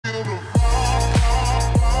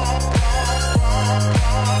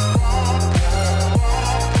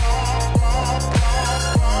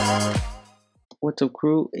What's up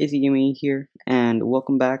crew, AC Gaming here, and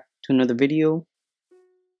welcome back to another video.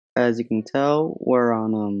 As you can tell, we're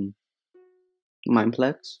on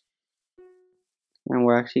Mineplex, and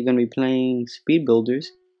we're actually going to be playing Speed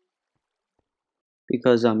Builders,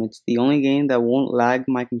 because it's the only game that won't lag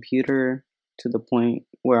my computer to the point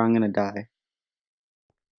where I'm going to die.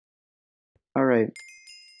 Alright,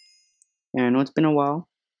 and I know it's been a while,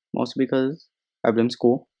 mostly because I've been in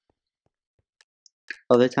school.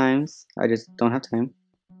 Other times, I just don't have time.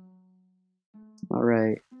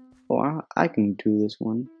 Alright, well I can do this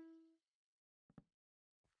one.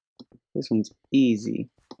 This one's easy.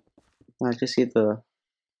 Let's just see if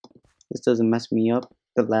this doesn't mess me up,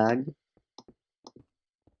 the lag.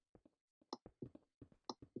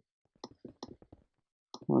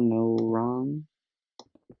 Oh no, wrong.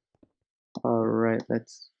 Alright,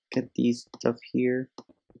 let's get these stuff here.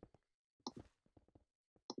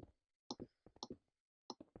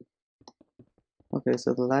 Okay,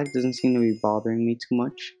 so the lag doesn't seem to be bothering me too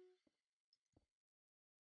much.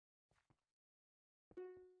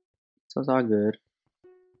 So it's all good.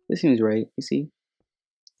 This seems right, you see?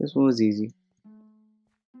 This one was easy.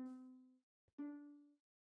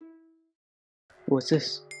 What's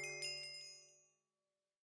this?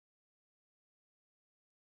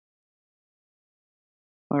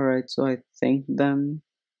 Alright, so I thank them.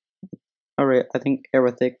 Alright, I think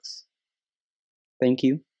Erethix. Thank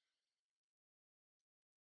you.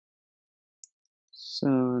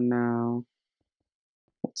 So now,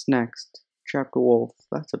 what's next? Chapter Wolf.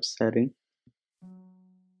 That's upsetting.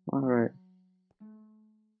 Alright.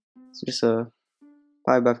 It's just a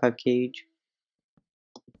 5x5 cage.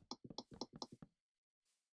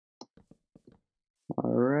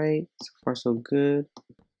 Alright, so far so good.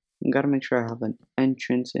 Gotta make sure I have an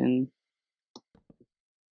entrance in.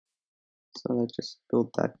 So let's just build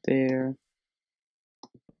that there.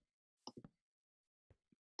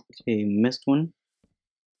 Okay, missed one.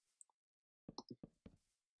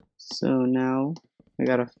 So now I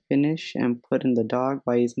gotta finish and put in the dog.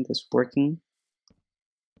 Why isn't this working?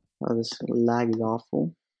 Oh, this lag is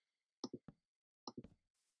awful.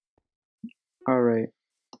 Alright.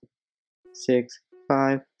 6,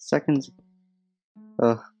 5 seconds.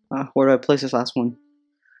 Where do I place this last one?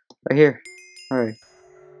 Right here. Alright.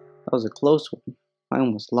 That was a close one. I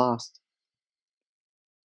almost lost.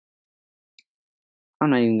 I'm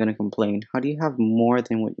not even gonna complain. How do you have more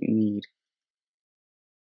than what you need?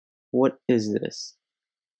 What is this?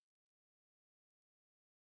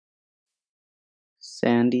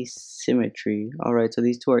 Sandy symmetry. Alright, so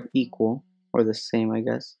these two are equal. Or the same, I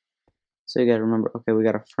guess. So you gotta remember, okay, we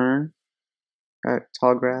got a fern. Got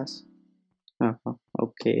tall grass.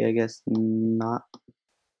 Okay, I guess not.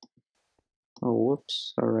 Oh,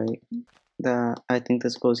 whoops. Alright. I think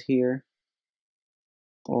this goes here.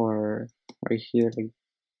 Or right here. Like,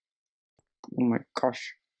 oh my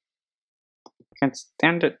gosh. Can't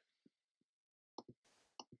stand it.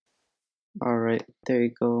 Alright, there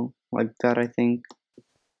you go. Like that, I think.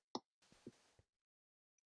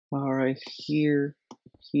 Alright, here.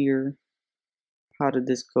 Here. How did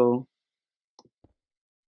this go?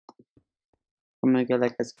 I'm gonna get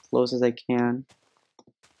like as close as I can.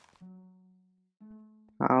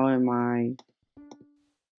 How am I?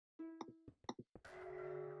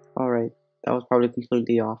 Alright, that was probably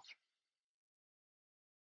completely off.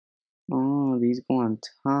 Oh, these go on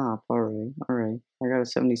top. Alright, alright. I got a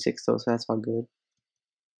 76 though, so that's all good.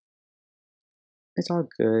 It's all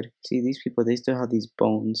good. See, these people, they still have these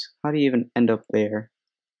bones. How do you even end up there?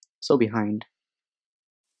 So behind.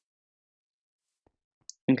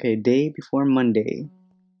 Okay, day before Monday.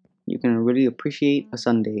 You can really appreciate a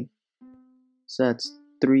Sunday. So that's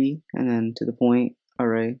 3, and then to the point.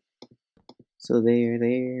 Alright. So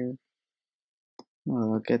there.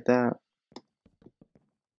 Oh, get that.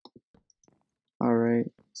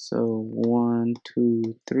 Alright. So 1,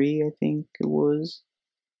 2, 3, I think it was.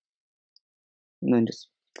 And then just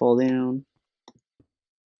fall down.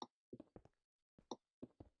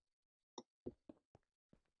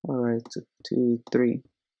 Alright, so 2, 3.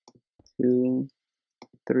 2,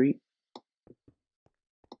 3.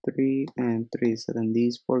 3 and 3. So then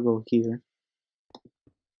these 4 go here.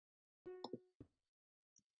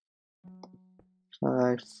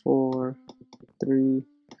 5, 4, 3,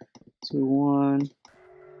 2, 1.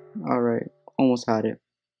 Alright, almost had it.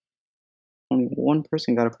 Only one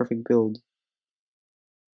person got a perfect build.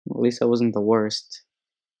 At least I wasn't the worst.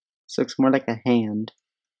 This looks more like a hand.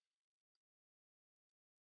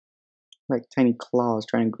 Like tiny claws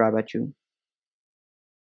trying to grab at you.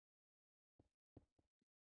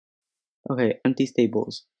 Okay, empty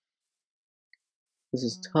stables. This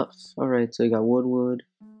is tough. Alright, so you got wood.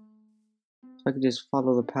 So I could just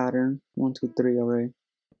follow the pattern. 1, 2, 3, alright.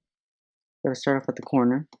 Gotta start off at the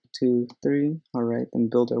corner. 2, 3, alright, then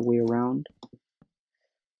build our way around.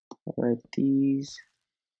 Alright, these.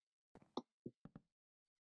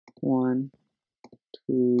 1,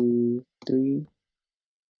 2, 3.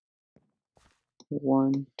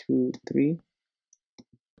 1, 2, 3.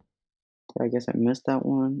 I guess I missed that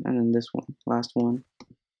one, and then this one, last one.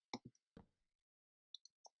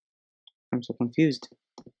 I'm so confused.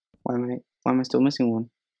 Why am I still missing one?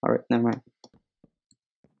 Alright, never mind.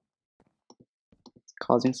 It's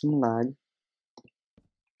causing some lag.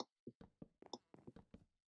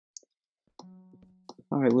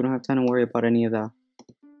 Alright, we don't have time to worry about any of that.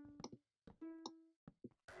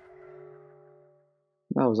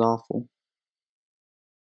 That was awful.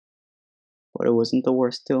 But it wasn't the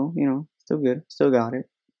worst still, still good. Still got it.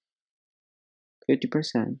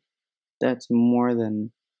 50%. That's more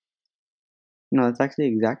than... No, that's actually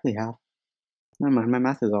exactly half. Never mind, my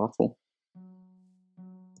math is awful.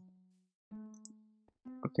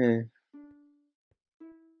 Okay.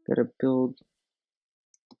 Gotta build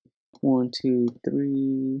 1, 2,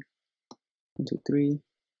 3. 1, 2, 3.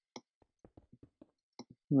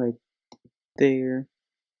 Right there.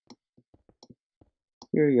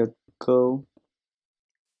 Here you go.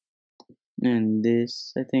 And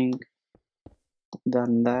this, I think. That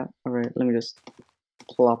and that. Alright, let me just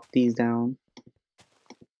plop these down.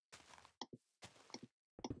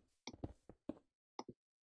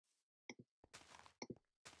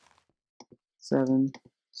 Seven,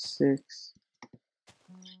 6,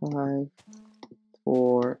 5,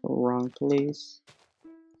 4, wrong place.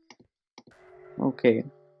 Okay.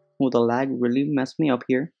 Well, the lag really messed me up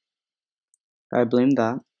here. I blame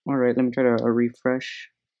that. Alright, let me try to refresh.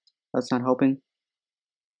 That's not helping.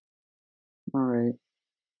 Alright.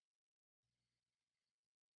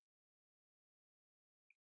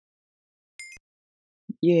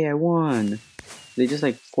 Yeah, I won. They just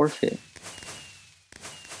like forfeit.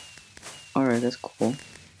 Alright, that's cool.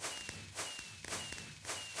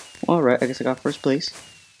 Alright, I guess I got first place.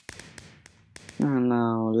 And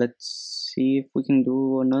now let's see if we can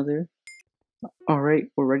do another. Alright,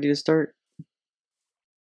 we're ready to start.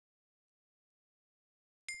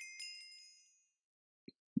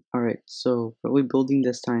 Alright, so what are we building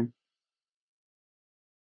this time?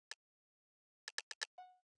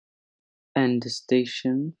 End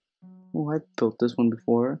station. Oh, I built this one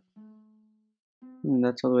before. And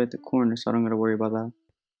that's all the way at the corner, so I don't gotta worry about that.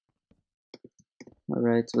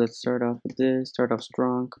 Alright, so let's start off with this. Start off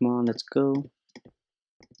strong. Come on, let's go.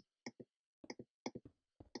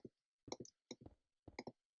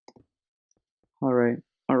 Alright,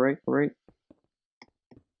 alright.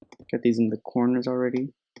 Get these in the corners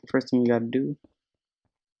already. First thing you gotta do.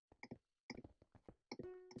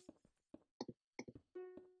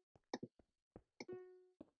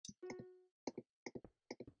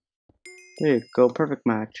 There you go, perfect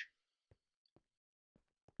match.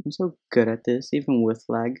 I'm so good at this, even with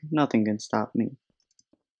lag, nothing can stop me.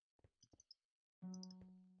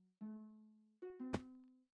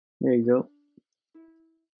 There you go.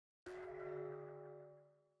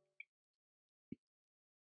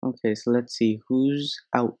 Okay, so let's see, who's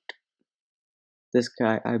out? This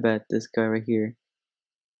guy, I bet this guy right here.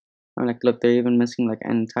 I'm like, look, they're even missing like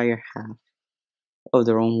an entire half of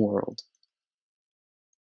their own world.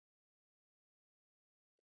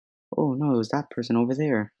 Oh no, it was that person over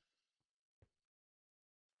there.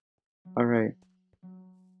 Alright.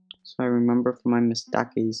 So I remember from my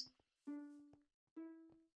mistakes.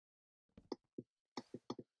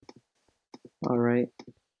 Alright.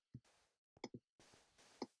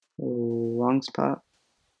 Wrong spot.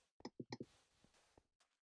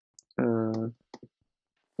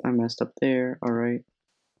 I messed up there. Alright.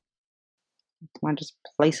 Come on, just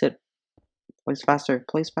place it. Place faster.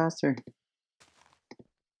 Place faster.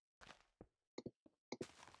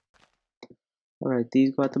 Alright,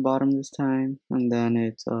 these go at the bottom this time. And then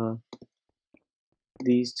it's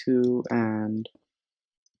these two and...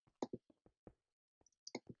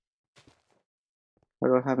 Why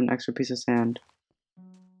do I have an extra piece of sand?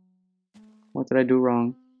 What did I do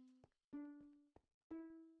wrong?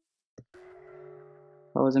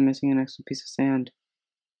 Why was I missing an extra piece of sand?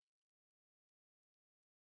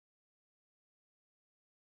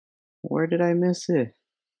 Where did I miss it?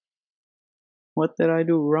 What did I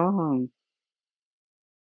do wrong?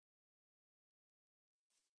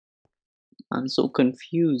 I'm so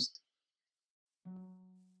confused.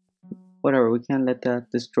 Whatever, we can't let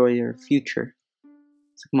that destroy our future.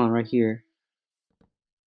 So come on, right here.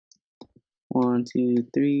 1, 2,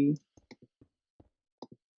 3.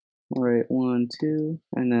 Alright, 1, 2.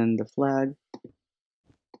 And then the flag.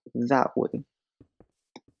 That way.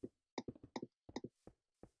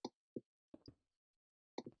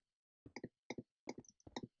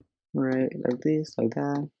 Alright, like this, like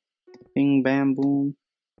that. Bing, bam, boom.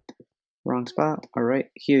 Wrong spot. Alright,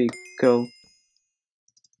 here you go.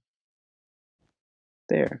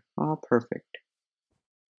 There. Oh, perfect.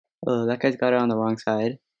 That guy's got it on the wrong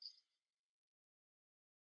side.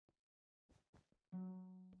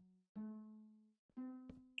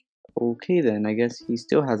 Okay then, I guess he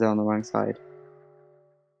still has it on the wrong side.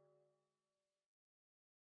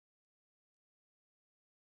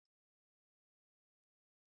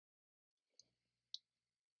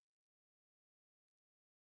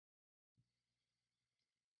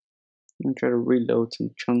 I'm gonna try to reload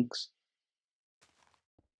some chunks.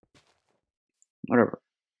 Whatever.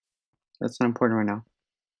 That's not important right now.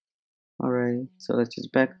 Alright, so let's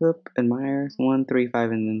just back up. Admire 1, 3,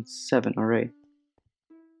 5, and then 7. Alright.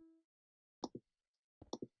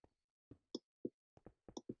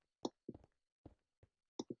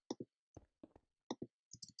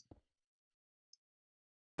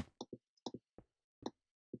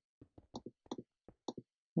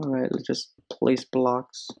 Alright, let's just place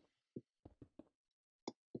blocks.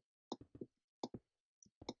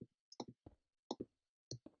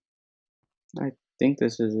 I think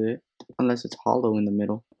this is it. Unless it's hollow in the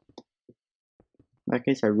middle. In that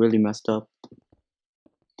case, I really messed up.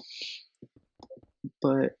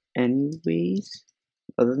 But anyways,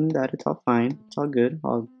 other than that, it's all fine. It's all good.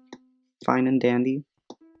 All fine and dandy.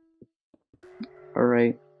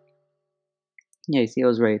 Alright. Yeah, you see I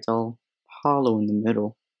was right. It's all hollow in the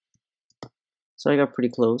middle. So I got pretty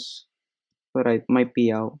close. But I might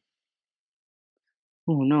be out.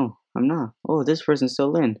 Oh no, I'm not. Oh, this person's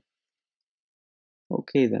still in.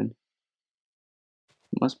 Okay then.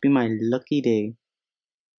 Must be my lucky day.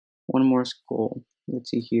 One more skull.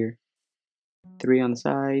 Let's see here. 3 on the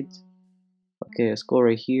sides. Okay, a skull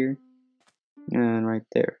right here. And right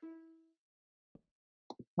there.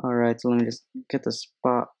 Alright, so let me just get the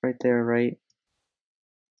spot right there, right?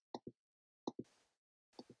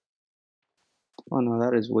 Oh no,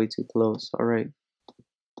 that is way too close. Alright.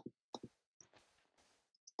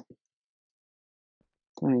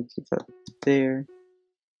 Let me keep that there.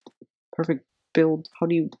 Perfect build. How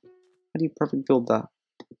do you perfect build that?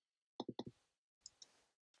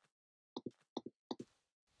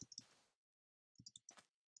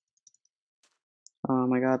 Oh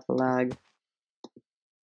my god, the lag.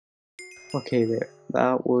 Okay, there.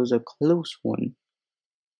 That was a close one.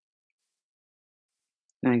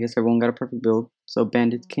 And I guess everyone got a perfect build. So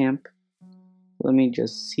bandit camp. Let me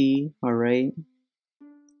just see. Alright.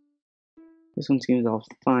 This one seems all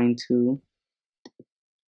fine too.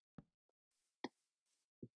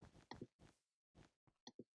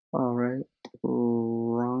 Alright.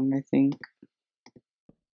 Wrong, I think.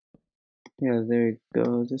 Yeah, there you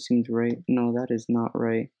go. This seems right. No, that is not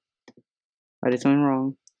right. I did something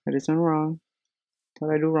wrong. I did something wrong. What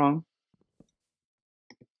did I do wrong?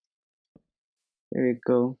 There you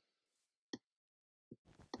go.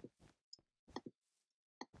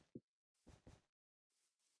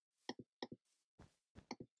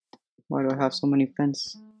 Why do I have so many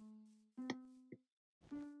fence?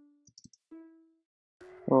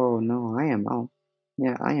 Oh no, I am out.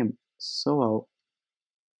 Yeah, I am so out.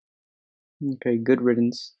 Okay, good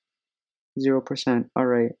riddance. 0%.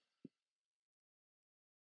 Alright.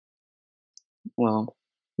 Well,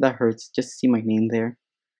 that hurts just to see my name there.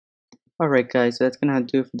 Alright guys, so that's gonna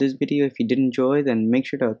do it for this video. If you did enjoy, then make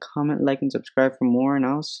sure to comment, like, and subscribe for more, and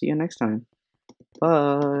I'll see you next time.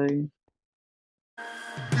 Bye!